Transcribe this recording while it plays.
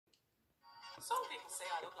Some people say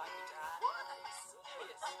I look like your dad. What? Are you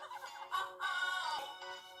serious?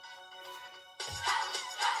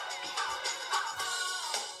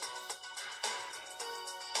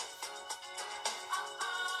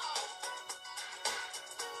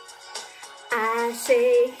 I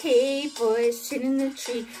say, hey boys, sit in the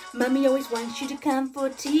tree. Mommy always wants you to come for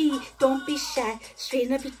tea. Don't be shy,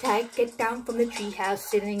 straighten up your tie. Get down from the treehouse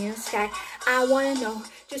sitting in the sky. I wanna know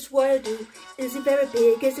just what to do. Is it very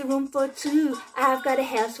big? Is there room for two? I've got a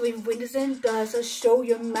house with windows and doors. I'll show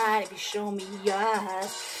you mine if you show me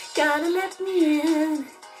yours. Gotta let me in.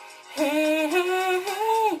 Hey, hey,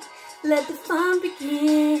 hey, let the fun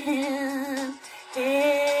begin.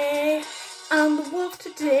 Hey, I'm the wolf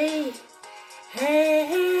today. Hey,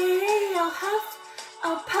 hey, I'll huff,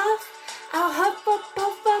 I'll puff, I'll huff, I'll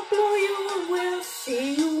puff, I'll blow you away.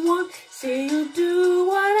 Say you want, say you do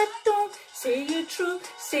what I don't. Say you're true,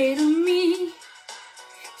 say to me.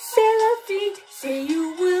 Say la vie, say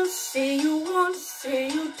you will, say you want. Say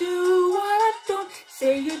you do what I don't.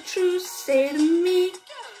 Say you're true, say to me.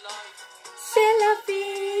 Say la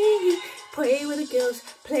vie. Play with the girls,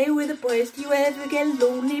 play with the boys. Do you ever get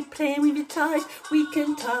lonely playing with your toys? We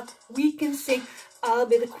can talk, we can sing. I'll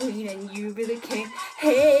be the queen and you be the king.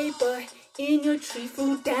 Hey boy, in your tree,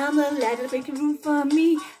 fall down the ladder, making room for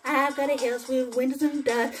me. I've got a house with windows and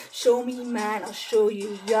doors. Show me mine, I'll show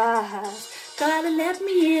you yours. Gotta let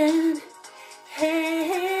me in. Hey,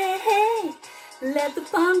 hey, hey, let the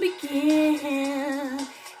fun begin.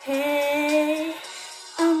 Hey,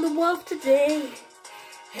 I'm the wolf today.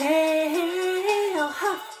 Hey, hey, hey, I'll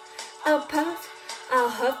huff, I'll puff, I'll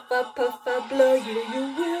huff, I'll puff, I'll blow you.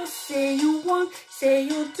 You will say you want, say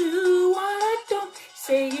you'll do what I don't.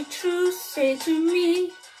 Say you're true, say to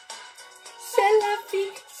me. Say la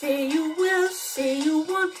vie, say you will, say you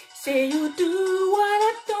want. Say you'll do what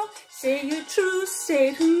I don't. Say you're true,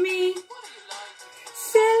 say to me.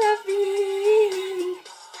 Say la vie.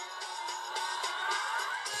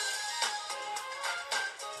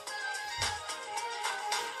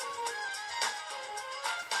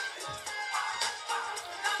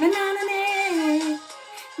 Na na na na,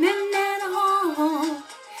 na na na ho,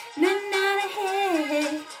 na na na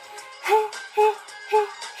hey, hey hey hey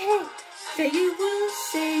hey. Say you will,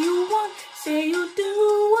 say you want, say you do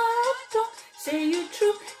what I don't. Say you're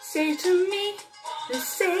true, say to me.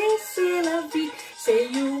 Say la vie. Say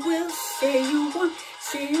you will, say you want,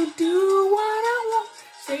 say you do what I want.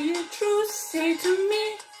 Say you're true, say to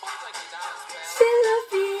me. Say la